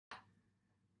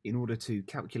In order to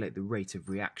calculate the rate of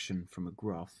reaction from a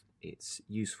graph, it's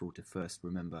useful to first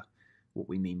remember what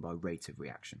we mean by rate of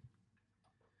reaction.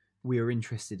 We are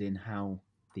interested in how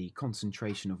the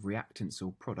concentration of reactants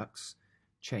or products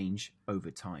change over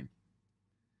time.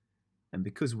 And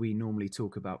because we normally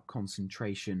talk about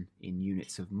concentration in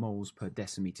units of moles per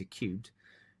decimeter cubed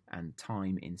and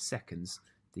time in seconds,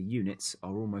 the units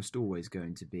are almost always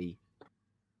going to be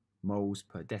moles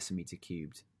per decimeter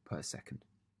cubed per second.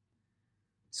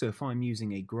 So if I'm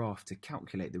using a graph to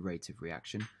calculate the rate of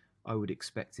reaction, I would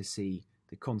expect to see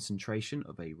the concentration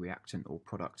of a reactant or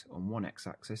product on one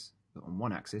axis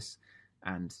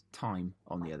and time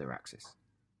on the other axis.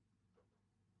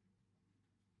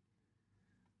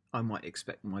 I might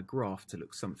expect my graph to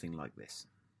look something like this.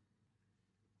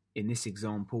 In this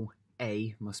example,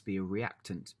 A must be a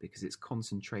reactant because its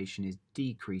concentration is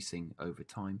decreasing over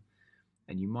time,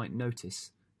 and you might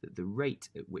notice that the rate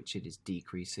at which it is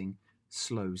decreasing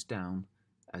slows down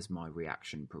as my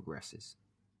reaction progresses.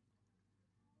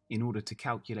 In order to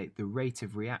calculate the rate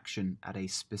of reaction at a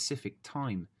specific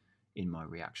time in my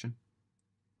reaction,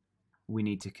 we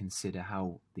need to consider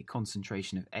how the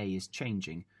concentration of A is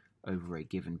changing over a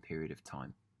given period of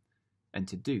time. And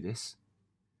to do this,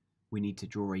 we need to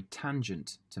draw a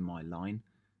tangent to my line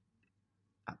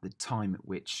at the time at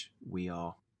which we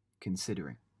are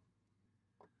considering.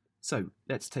 So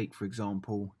let's take, for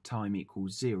example, time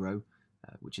equals 0,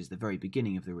 which is the very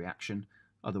beginning of the reaction,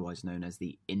 otherwise known as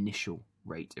the initial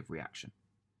rate of reaction.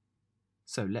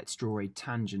 So let's draw a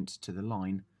tangent to the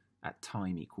line at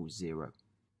time equals 0.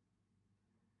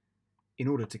 In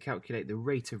order to calculate the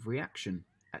rate of reaction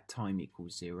at time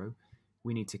equals 0,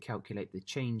 we need to calculate the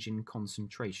change in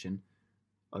concentration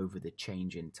over the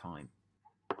change in time.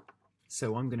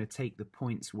 So I'm going to take the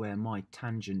points where my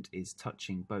tangent is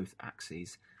touching both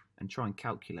axes and try and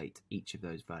calculate each of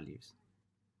those values.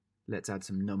 Let's add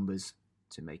some numbers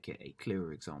to make it a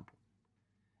clearer example.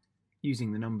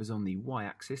 Using the numbers on the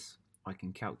y-axis, I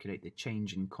can calculate the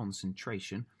change in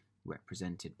concentration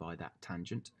represented by that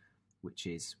tangent, which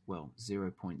is, well,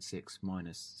 0.6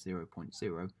 minus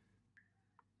 0.0,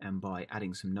 and by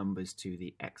adding some numbers to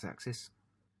the x-axis,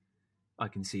 I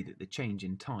can see that the change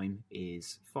in time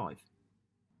is 5.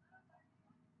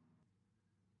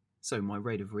 So my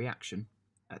rate of reaction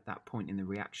at that point in the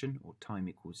reaction, or time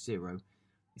equals 0,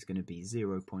 is going to be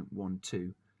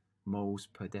 0.12 moles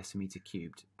per decimeter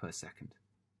cubed per second.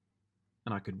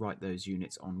 And I could write those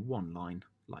units on one line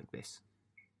like this.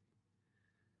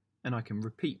 And I can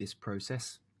repeat this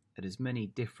process at as many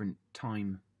different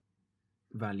time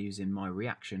values in my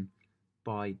reaction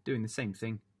by doing the same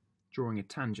thing, drawing a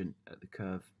tangent at the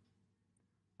curve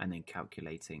and then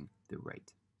calculating the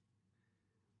rate.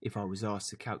 If I was asked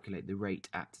to calculate the rate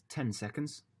at 10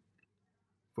 seconds,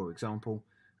 for example,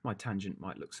 my tangent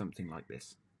might look something like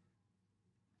this.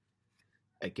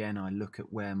 Again, I look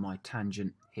at where my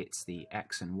tangent hits the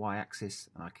x and y axis,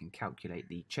 and I can calculate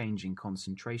the change in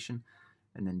concentration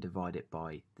and then divide it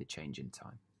by the change in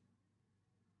time.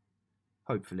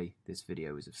 Hopefully this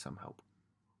video is of some help.